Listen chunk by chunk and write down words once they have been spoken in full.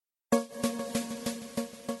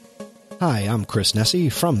Hi, I'm Chris Nessie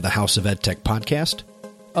from the House of EdTech podcast,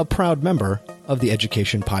 a proud member of the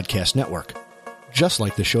Education Podcast Network, just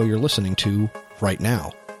like the show you're listening to right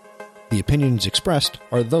now. The opinions expressed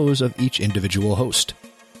are those of each individual host.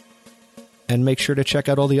 And make sure to check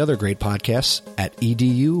out all the other great podcasts at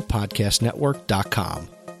edupodcastnetwork.com.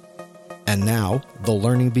 And now, the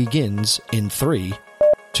learning begins in 3,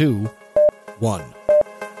 2, 1.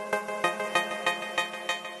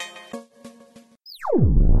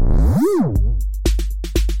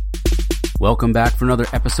 Welcome back for another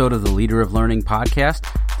episode of the Leader of Learning podcast,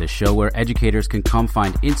 the show where educators can come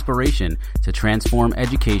find inspiration to transform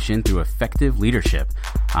education through effective leadership.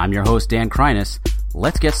 I'm your host, Dan Kreines.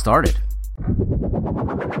 Let's get started.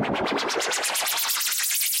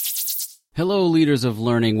 Hello, Leaders of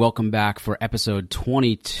Learning. Welcome back for episode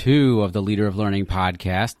 22 of the Leader of Learning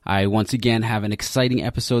podcast. I once again have an exciting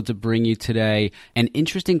episode to bring you today and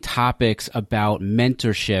interesting topics about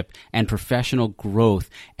mentorship and professional growth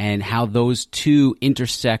and how those two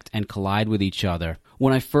intersect and collide with each other.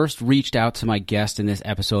 When I first reached out to my guest in this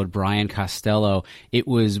episode, Brian Costello, it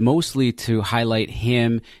was mostly to highlight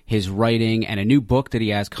him, his writing, and a new book that he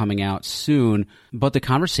has coming out soon. But the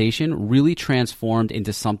conversation really transformed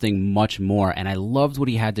into something much more. And I loved what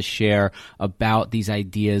he had to share about these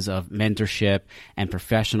ideas of mentorship and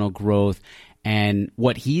professional growth and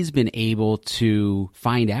what he's been able to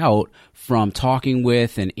find out from talking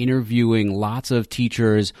with and interviewing lots of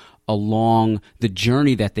teachers along the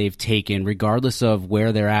journey that they've taken, regardless of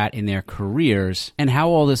where they're at in their careers, and how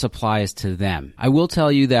all this applies to them. I will tell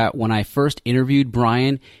you that when I first interviewed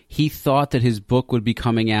Brian, he thought that his book would be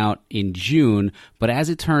coming out in June, but as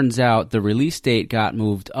it turns out, the release date got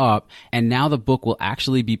moved up, and now the book will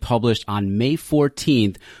actually be published on May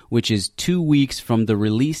 14th, which is 2 weeks from the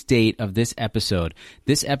release date of this episode.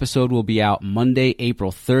 This episode will be out Monday,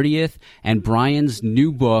 April 30th, and Brian's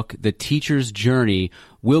new book, The Teacher's Journey,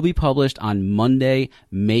 will be published on Monday,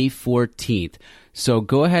 May 14th. So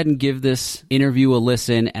go ahead and give this interview a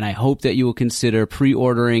listen, and I hope that you will consider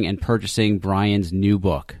pre-ordering and purchasing Brian's new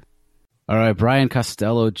book. All right, Brian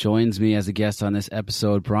Costello joins me as a guest on this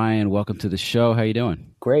episode. Brian, welcome to the show. How you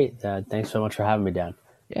doing? Great. Thanks so much for having me, Dan.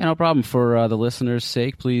 Yeah, no problem. For the listeners'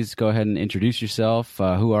 sake, please go ahead and introduce yourself.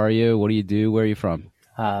 Who are you? What do you do? Where are you from?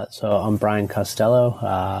 So I'm Brian Costello.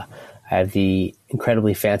 I have the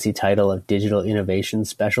incredibly fancy title of Digital Innovation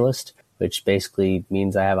Specialist, which basically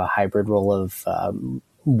means I have a hybrid role of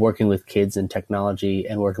working with kids in technology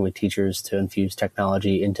and working with teachers to infuse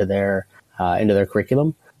technology into their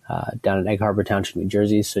curriculum down in Egg Harbor Township, New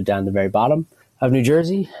Jersey, so down the very bottom of New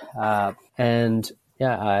Jersey. I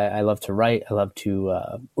love to write. I love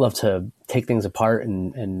to take things apart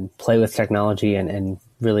and play with technology and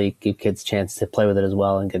really give kids a chance to play with it as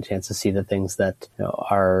well and get a chance to see the things that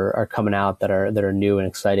are coming out that are new and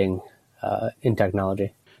exciting in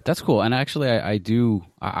technology. That's cool. And actually, I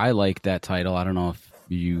like that title. I don't know if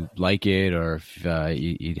you like it or if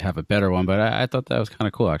you have a better one, but I thought that was kind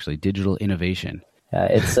of cool, actually. Digital innovation.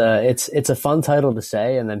 It's a fun title to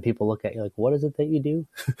say, and then people look at you like, what is it that you do?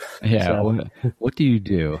 Yeah. So, what do you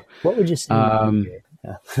do? What would you say?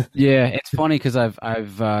 Yeah, it's funny because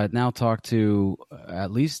I've now talked to at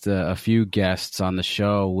least a few guests on the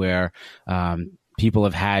show where people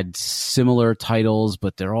have had similar titles,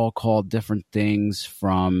 but they're all called different things,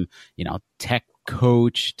 from tech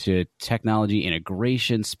coach to technology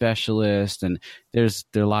integration specialist, and there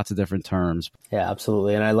are lots of different terms. Yeah,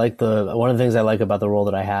 absolutely. And I like one of the things I like about the role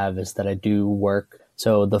that I have is that I do work.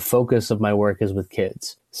 So the focus of my work is with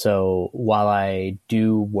kids. So while I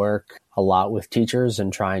do work a lot with teachers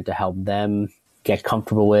and trying to help them get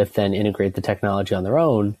comfortable with and integrate the technology on their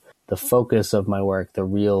own, the focus of my work, the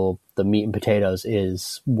meat and potatoes,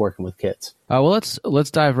 is working with kids. Well,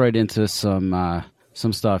 let's dive right into some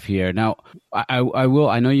stuff here. Now,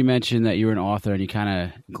 I know you mentioned that you were an author and you kind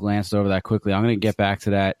of glanced over that quickly. I'm going to get back to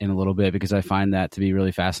that in a little bit because I find that to be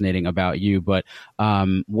really fascinating about you. But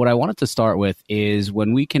what I wanted to start with is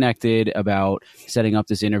when we connected about setting up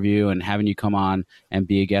this interview and having you come on and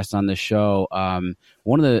be a guest on the show,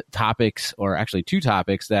 one of the topics, or actually two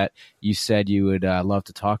topics that you said you would love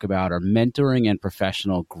to talk about, are mentoring and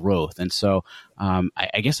professional growth. And so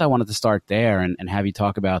I guess I wanted to start there and have you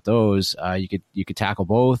talk about those. You could tackle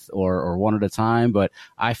both or one at a time, but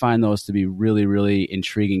I find those to be really, really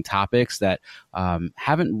intriguing topics that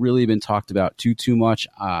haven't really been talked about too much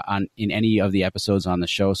in any of the episodes on the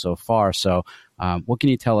show so far. So what can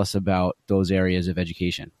you tell us about those areas of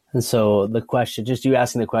education? And so the question, just you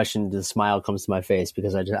asking the question, the smile comes to my face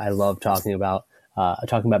because I love talking about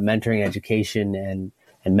mentoring, education,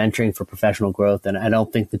 and mentoring for professional growth. And I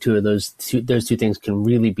don't think those two things can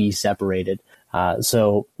really be separated.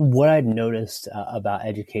 So what I've noticed about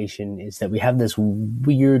education is that we have this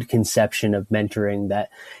weird conception of mentoring that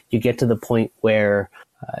you get to the point where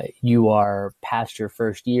you are past your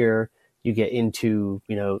first year, you get into,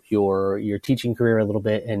 your teaching career a little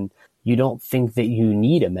bit, and you don't think that you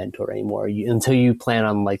need a mentor anymore until you plan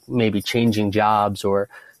on like maybe changing jobs, or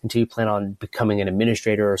until you plan on becoming an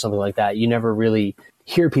administrator or something like that. You never really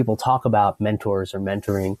hear people talk about mentors or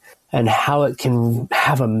mentoring and how it can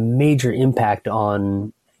have a major impact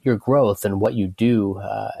on your growth and what you do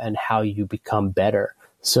and how you become better.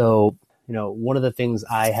 So, one of the things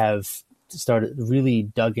I have started really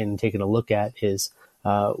dug in and taken a look at is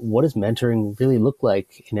what does mentoring really look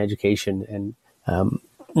like in education? And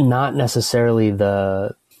not necessarily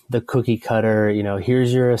the cookie cutter,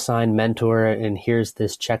 here's your assigned mentor and here's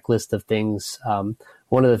this checklist of things.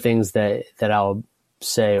 One of the things that I'll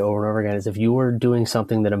say over and over again is if you are doing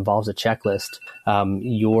something that involves a checklist,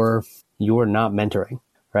 you're not mentoring,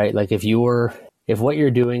 right? Like if what you're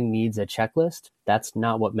doing needs a checklist, that's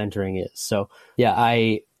not what mentoring is. So yeah,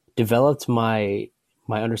 I developed my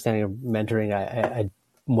understanding of mentoring. I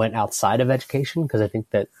went outside of education because I think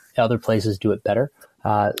that other places do it better.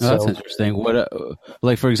 That's interesting. What,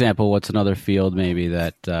 like for example, what's another field maybe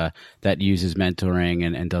that uses mentoring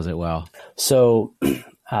and does it well? So,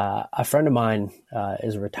 a friend of mine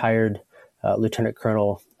is a retired lieutenant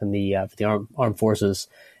colonel in the armed forces,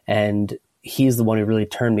 and he's the one who really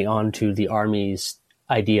turned me on to the Army's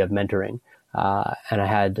idea of mentoring. And I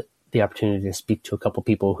had the opportunity to speak to a couple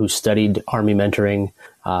people who studied Army mentoring,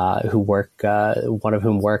 one of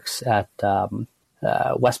whom works at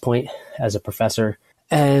West Point as a professor.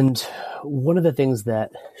 And one of the things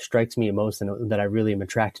that strikes me most and that I really am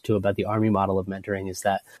attracted to about the Army model of mentoring is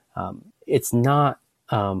that it's not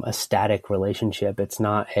a static relationship. It's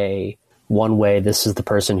not a one way, this is the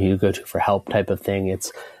person who you go to for help type of thing.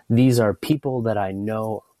 These are people that I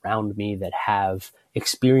know around me that have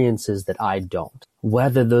experiences that I don't.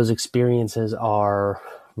 Whether those experiences are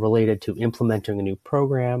related to implementing a new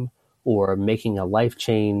program or making a life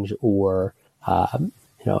change or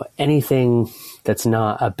anything that's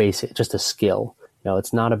not a basic, just a skill.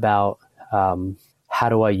 It's not about how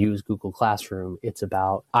do I use Google Classroom. It's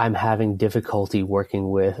about I'm having difficulty working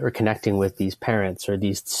with or connecting with these parents or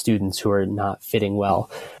these students who are not fitting well.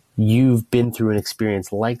 You've been through an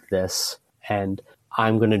experience like this, and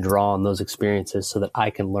I'm going to draw on those experiences so that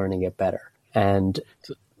I can learn and get better. And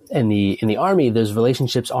in the Army, those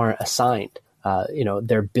relationships aren't assigned.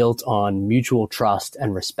 They're built on mutual trust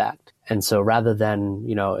and respect. And so rather than,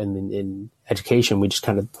 in education, we just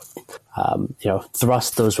kind of,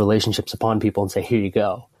 thrust those relationships upon people and say, here you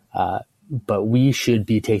go. But we should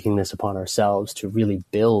be taking this upon ourselves to really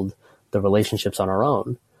build the relationships on our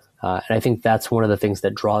own. And I think that's one of the things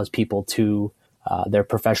that draws people to their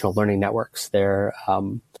professional learning networks. They're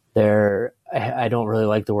I don't really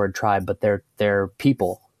like the word tribe, but they're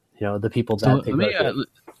people, the people that they go ahead.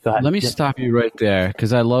 Let me stop you right there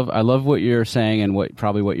because I love what you're saying and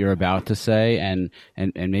what you're about to say, and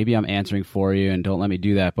maybe I'm answering for you, and don't let me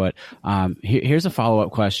do that. But here's a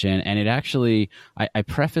follow-up question, and it actually I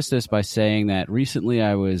preface this by saying that recently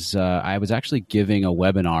I was actually giving a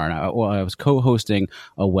webinar, and I was co-hosting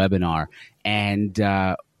a webinar, and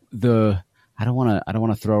I don't want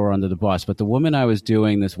to throw her under the bus, but the woman I was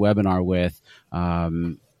doing this webinar with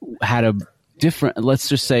had a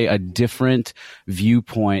different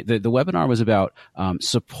viewpoint. The webinar was about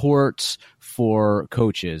supports for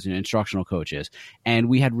coaches and instructional coaches. And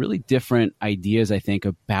we had really different ideas, I think,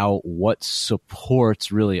 about what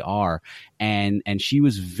supports really are. And she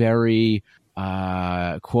was very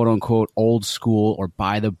quote unquote old school or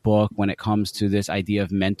by the book when it comes to this idea of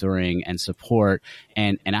mentoring and support.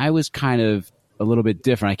 And I was kind of a little bit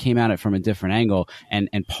different. I came at it from a different angle. And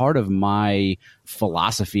part of my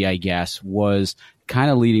philosophy, I guess, was kind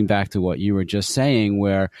of leading back to what you were just saying,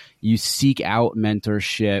 where you seek out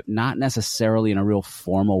mentorship, not necessarily in a real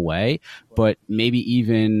formal way, but maybe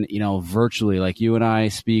even, virtually. Like you and I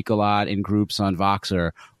speak a lot in groups on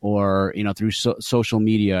Voxer or, through social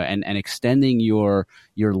media and extending your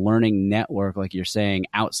learning network, like you're saying,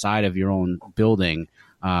 outside of your own building.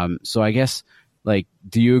 So I guess,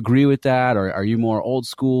 do you agree with that, or are you more old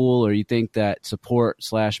school, or you think that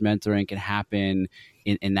support/mentoring can happen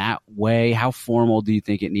in that way? How formal do you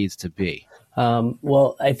think it needs to be?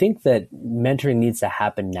 Well, I think that mentoring needs to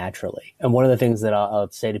happen naturally. And one of the things that I'll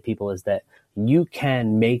say to people is that you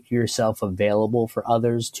can make yourself available for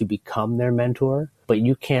others to become their mentor, but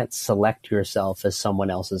you can't select yourself as someone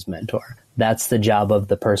else's mentor. That's the job of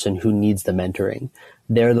the person who needs the mentoring.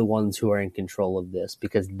 they're the ones who are in control of this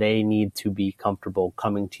because they need to be comfortable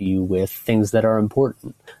coming to you with things that are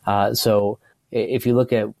important. So if you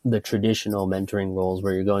look at the traditional mentoring roles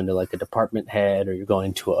where you're going to like a department head or you're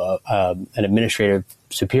going to an administrative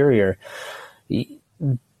superior,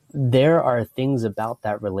 there are things about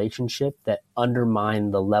that relationship that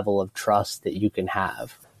undermine the level of trust that you can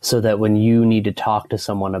have. So that when you need to talk to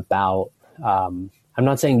someone about, I'm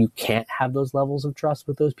not saying you can't have those levels of trust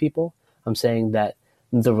with those people. I'm saying that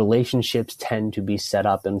the relationships tend to be set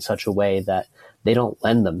up in such a way that they don't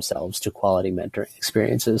lend themselves to quality mentoring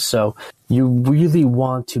experiences. So you really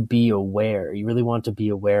want to be aware. You really want to be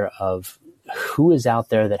aware of who is out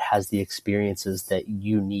there that has the experiences that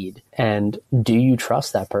you need. And do you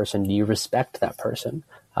trust that person? Do you respect that person?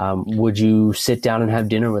 Would you sit down and have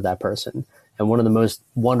dinner with that person? And one of the most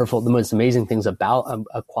wonderful, the most amazing things about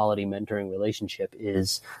a quality mentoring relationship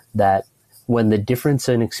is that when the difference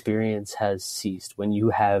in experience has ceased, when you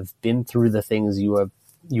have been through the things you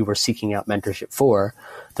were seeking out mentorship for,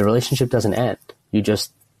 the relationship doesn't end. You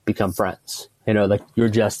just become friends. Like you're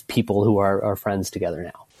just people who are friends together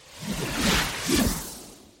now.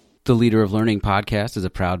 The Leader of Learning podcast is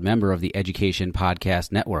a proud member of the Education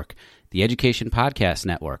Podcast Network. The Education Podcast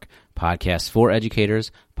Network, podcasts for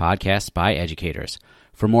educators, podcasts by educators.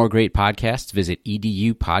 For more great podcasts, visit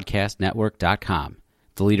edupodcastnetwork.com.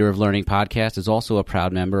 The Leader of Learning podcast is also a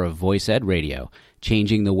proud member of Voice Ed Radio,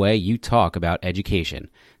 changing the way you talk about education.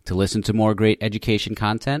 To listen to more great education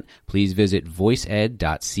content, please visit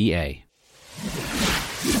voiceed.ca.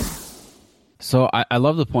 So I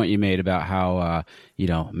love the point you made about how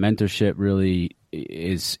mentorship really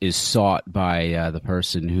is sought by the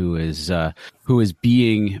person who is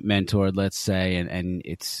being mentored, let's say, and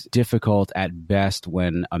it's difficult at best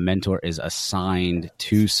when a mentor is assigned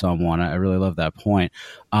to someone. I really love that point.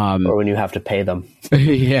 Or when you have to pay them.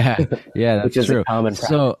 yeah, that's which is true. a common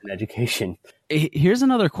practice in education. Here's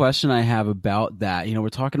another question I have about that. We're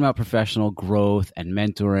talking about professional growth and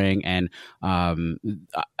mentoring, and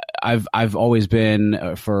I've always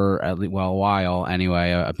been for a while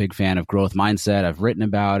anyway, a big fan of growth mindset. I've written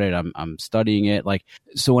about it. I'm studying it.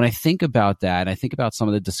 So when I think about that, and I think about some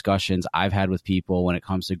of the discussions I've had with people when it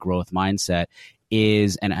comes to growth mindset,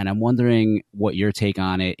 and I'm wondering what your take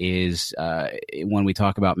on it is when we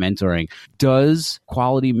talk about mentoring. Does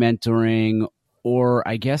quality mentoring, or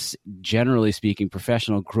I guess generally speaking,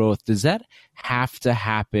 professional growth, does that have to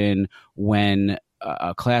happen when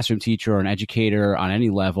a classroom teacher or an educator on any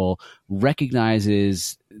level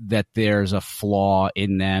recognizes that there's a flaw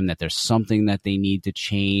in them, that there's something that they need to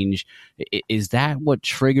change? Is that what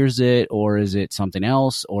triggers it, or is it something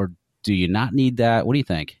else, or do you not need that? What do you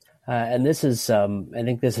think? And this is, I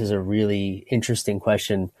think this is a really interesting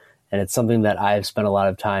question, and it's something that I've spent a lot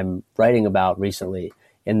of time writing about recently,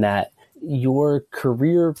 in that your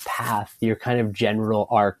career path, your kind of general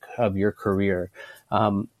arc of your career,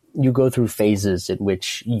 you go through phases in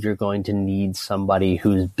which you're going to need somebody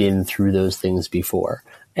who's been through those things before.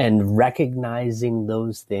 And recognizing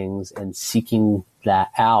those things and seeking that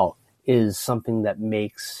out is something that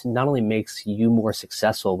not only makes you more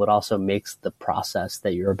successful, but also makes the process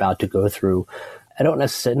that you're about to go through, I don't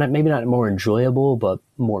necessarily, maybe not more enjoyable, but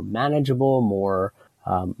more manageable, more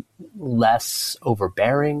less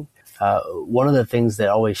overbearing. One of the things that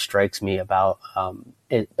always strikes me about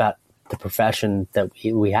the profession that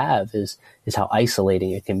we have is how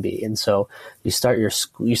isolating it can be. And so you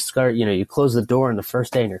close the door on the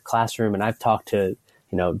first day in your classroom, and I've talked to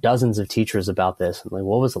dozens of teachers about this. And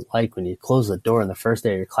what was it like when you close the door on the first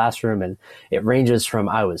day of your classroom? And it ranges from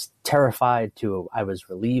I was terrified to I was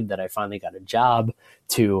relieved that I finally got a job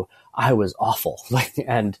to I was awful.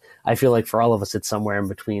 And I feel like for all of us, it's somewhere in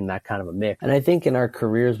between that kind of a mix. And I think in our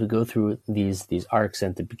careers, we go through these arcs. And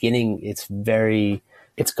at the beginning, it's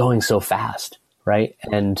going so fast, right?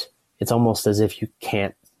 And it's almost as if you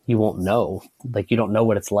won't know, you don't know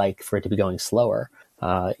what it's like for it to be going slower.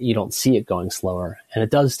 You don't see it going slower, and it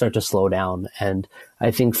does start to slow down. And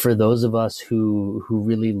I think for those of us who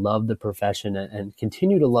really love the profession and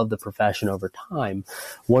continue to love the profession over time,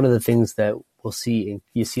 one of the things that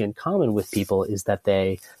you see in common with people is that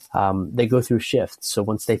they go through shifts. So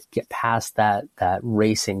once they get past that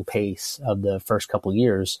racing pace of the first couple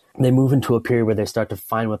years, they move into a period where they start to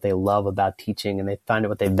find what they love about teaching, and they find out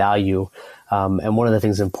what they value. And one of the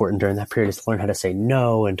things important during that period is to learn how to say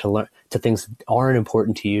no, and to learn to things that aren't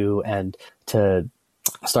important to you, and to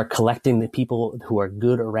start collecting the people who are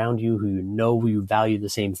good around you, who you value the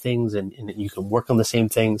same things, and you can work on the same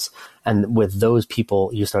things. And with those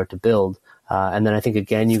people, you start to build And then I think,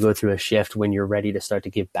 again, you go through a shift when you're ready to start to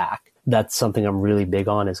give back. That's something I'm really big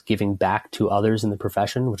on, is giving back to others in the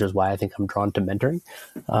profession, which is why I think I'm drawn to mentoring,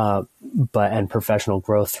 and professional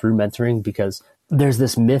growth through mentoring, because there's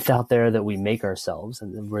this myth out there that we make ourselves,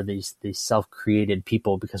 and we're these self-created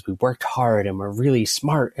people because we worked hard and we're really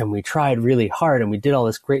smart and we tried really hard and we did all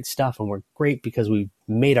this great stuff and we're great because we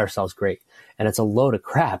made ourselves great. And it's a load of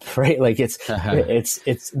crap, right? Like it's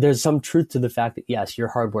there's some truth to the fact that yes, your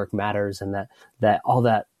hard work matters and that all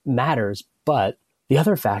that matters. But the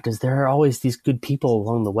other fact is there are always these good people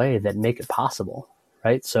along the way that make it possible,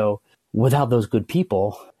 right? So without those good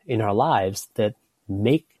people in our lives that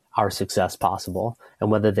make our success possible,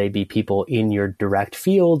 and whether they be people in your direct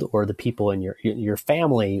field or the people in your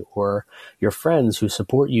family or your friends who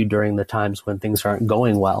support you during the times when things aren't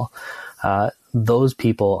going well, those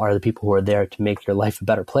people are the people who are there to make your life a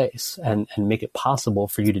better place and make it possible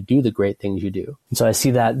for you to do the great things you do. And so I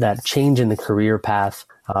see that change in the career path,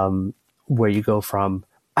 where you go from,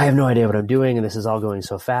 I have no idea what I'm doing and this is all going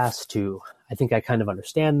so fast, to, I think I kind of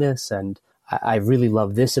understand this and I really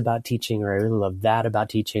love this about teaching, or I really love that about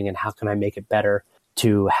teaching, and how can I make it better,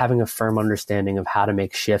 to having a firm understanding of how to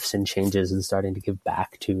make shifts and changes and starting to give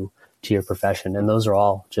back to your profession. And those are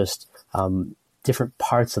all just different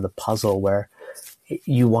parts of the puzzle where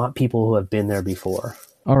you want people who have been there before.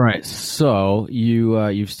 All right. So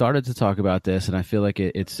you've started to talk about this, and I feel like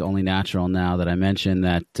it's only natural now that I mention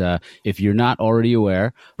that if you're not already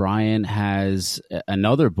aware, Brian has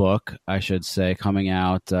another book, I should say, coming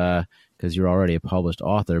out, because you're already a published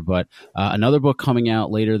author, but another book coming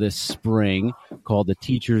out later this spring called The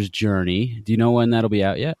Teacher's Journey. Do you know when that'll be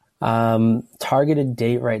out yet? Targeted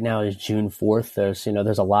date right now is June 4th.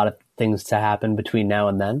 There's a lot of things to happen between now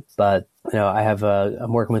and then, but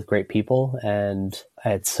I'm working with great people, and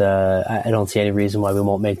it's I don't see any reason why we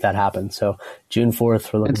won't make that happen. So June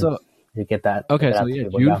 4th, we're looking to get that. Okay, so yeah,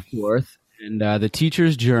 June 4th. And The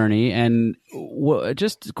Teacher's Journey, and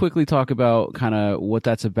just quickly talk about kind of what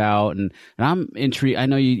that's about. And I'm intrigued. I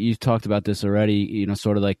know you've talked about this already,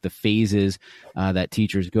 sort of like the phases that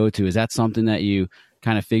teachers go to. Is that something that you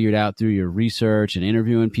kind of figured out through your research and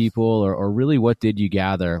interviewing people, or really what did you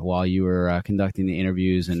gather while you were conducting the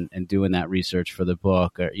interviews and doing that research for the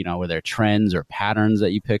book? Or, were there trends or patterns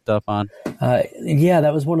that you picked up on? Yeah,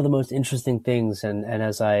 that was one of the most interesting things. And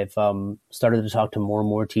as I've started to talk to more and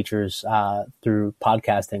more teachers through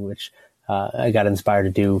podcasting, which I got inspired to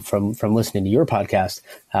do from listening to your podcast.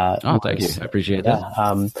 Thank you. I appreciate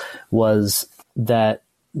that. Was that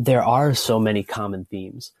there are so many common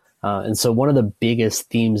themes. And so one of the biggest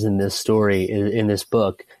themes in this story, in this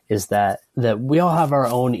book, is that we all have our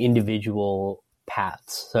own individual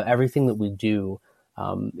paths. So everything that we do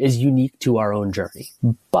is unique to our own journey.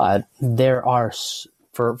 But there are,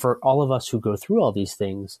 for all of us who go through all these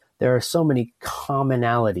things, there are so many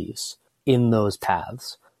commonalities in those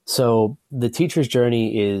paths. So the teacher's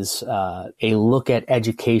journey is a look at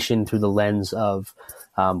education through the lens of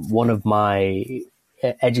one of my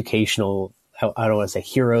educational, I don't want to say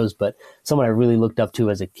heroes, but someone I really looked up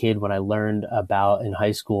to as a kid when I learned about in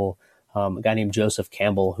high school, a guy named Joseph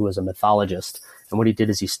Campbell, who was a mythologist. And what he did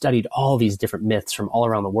is he studied all these different myths from all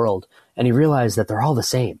around the world. And he realized that they're all the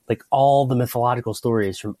same. Like all the mythological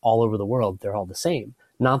stories from all over the world, they're all the same.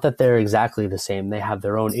 Not that they're exactly the same. They have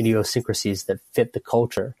their own idiosyncrasies that fit the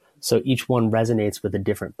culture. So each one resonates with a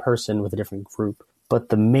different person, with a different group. But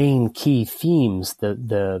the main key themes,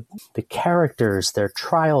 the characters, their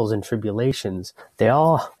trials and tribulations, they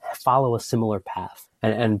all follow a similar path.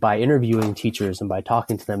 And by interviewing teachers and by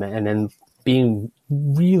talking to them and then being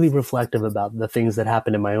really reflective about the things that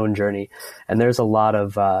happened in my own journey. And there's a lot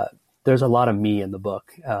of me in the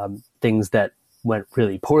book, things that went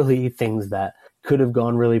really poorly, things that could have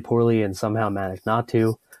gone really poorly and somehow managed not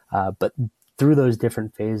to. But through those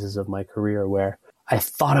different phases of my career where I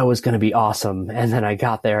thought I was going to be awesome, and then I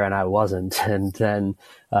got there and I wasn't. And then,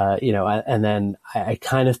 and then I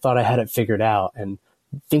kind of thought I had it figured out, and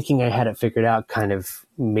thinking I had it figured out kind of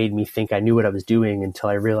made me think I knew what I was doing until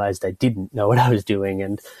I realized I didn't know what I was doing.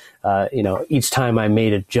 And, each time I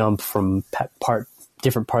made a jump from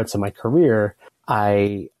different parts of my career,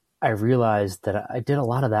 I realized that I did a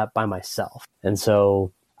lot of that by myself. And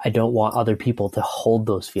so I don't want other people to hold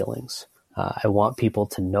those feelings. I want people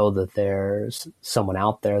to know that there's someone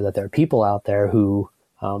out there, that there are people out there who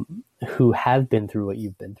have been through what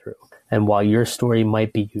you've been through. And while your story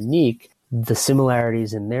might be unique, the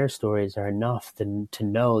similarities in their stories are enough to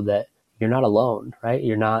know that you're not alone, right?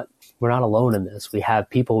 We're not alone in this. We have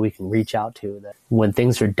people we can reach out to that when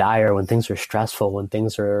things are dire, when things are stressful, when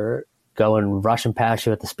things are rushing past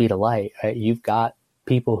you at the speed of light, right? You've got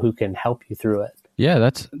people who can help you through it.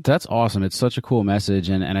 Yeah, that's awesome. It's such a cool message,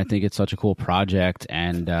 and I think it's such a cool project.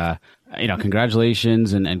 And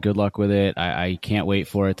congratulations and good luck with it. I can't wait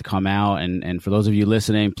for it to come out. And for those of you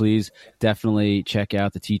listening, please definitely check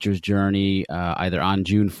out The Teacher's Journey, either on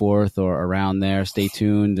June 4th or around there. Stay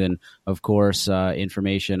tuned. And of course,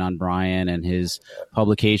 information on Brian and his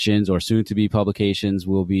publications or soon to be publications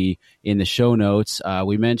will be in the show notes.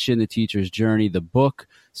 We mentioned The Teacher's Journey, the book,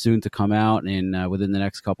 soon to come out within the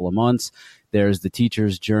next couple of months. There's The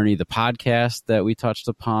Teacher's Journey, the podcast that we touched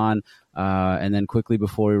upon. And then quickly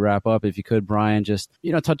before we wrap up, if you could, Brian, just,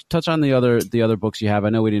 touch on the other books you have. I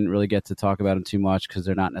know we didn't really get to talk about them too much because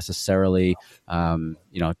they're not necessarily,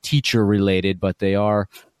 teacher related, but they are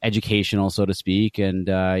educational, so to speak. And,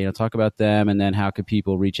 talk about them, and then how could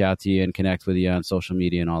people reach out to you and connect with you on social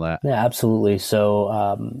media and all that? Yeah, absolutely.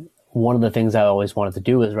 So, one of the things I always wanted to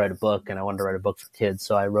do was write a book, and I wanted to write a book for kids.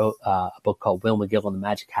 So I wrote a book called Will McGill and the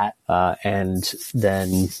Magic Hat, and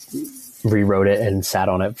then rewrote it and sat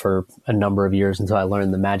on it for a number of years until I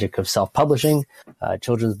learned the magic of self-publishing.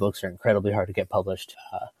 Children's books are incredibly hard to get published.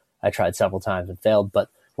 I tried several times and failed, but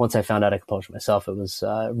once I found out I could publish myself, it was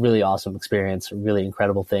a really awesome experience, a really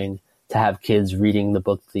incredible thing to have kids reading the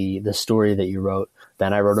book, the story that you wrote.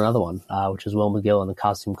 Then I wrote another one, which is Will McGill and the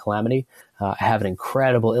Costume Calamity. I have an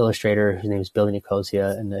incredible illustrator. His name is Billy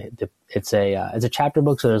Nicosia, and it's a chapter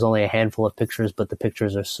book, so there's only a handful of pictures, but the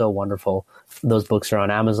pictures are so wonderful. Those books are on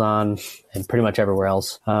Amazon and pretty much everywhere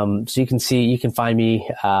else. So you can find me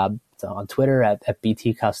on Twitter at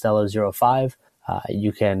btcostello05.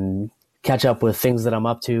 You can catch up with things that I'm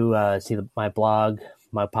up to, see my blog,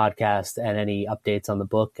 my podcast, and any updates on the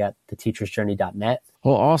book at theteachersjourney.net.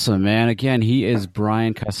 Well, awesome, man. Again, he is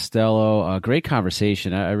Brian Costello. Great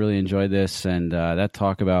conversation. I really enjoyed this, and that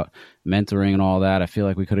talk about mentoring and all that. I feel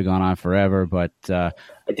like we could have gone on forever, but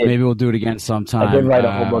maybe we'll do it again sometime. I did write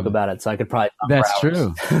a whole book about it, so I could probably talk That's for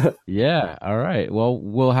hours. True. Yeah. All right. Well,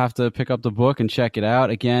 we'll have to pick up the book and check it out.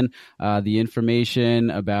 Again, the information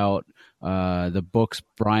about the books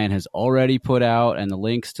Brian has already put out and the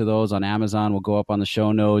links to those on Amazon will go up on the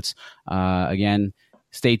show notes. Again,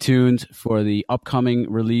 stay tuned for the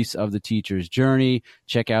upcoming release of The Teacher's Journey.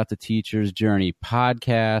 Check out The Teacher's Journey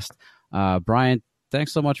podcast. Brian,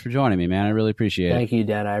 thanks so much for joining me, man. I really appreciate it. Thank you,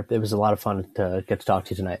 Dan. It was a lot of fun to get to talk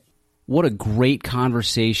to you tonight. What a great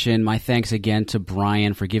conversation. My thanks again to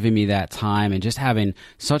Brian for giving me that time and just having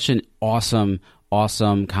such an awesome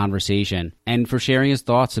conversation, and for sharing his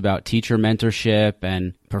thoughts about teacher mentorship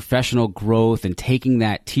and professional growth and taking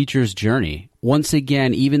that teacher's journey. Once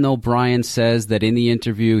again, even though Brian says that in the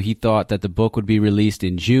interview he thought that the book would be released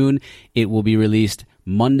in June, it will be released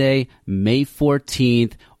Monday, May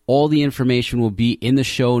 14th. All the information will be in the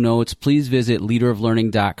show notes. Please visit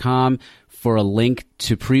leaderoflearning.com for a link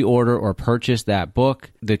to pre-order or purchase that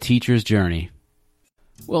book, The Teacher's Journey.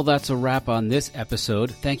 Well, that's a wrap on this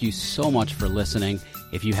episode. Thank you so much for listening.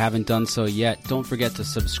 If you haven't done so yet, don't forget to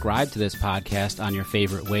subscribe to this podcast on your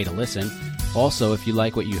favorite way to listen. Also, if you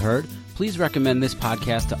like what you heard, please recommend this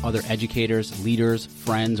podcast to other educators, leaders,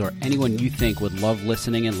 friends, or anyone you think would love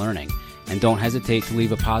listening and learning. And don't hesitate to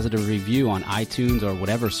leave a positive review on iTunes or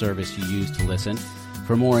whatever service you use to listen.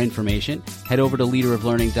 For more information, head over to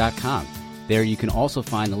leaderoflearning.com. There you can also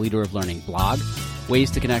find the Leader of Learning blog,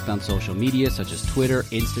 ways to connect on social media such as Twitter,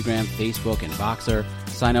 Instagram, Facebook, and Voxer,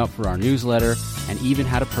 sign up for our newsletter, and even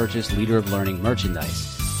how to purchase Leader of Learning merchandise.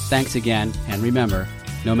 Thanks again, and remember,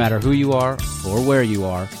 no matter who you are or where you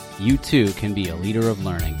are, you too can be a leader of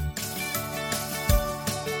learning.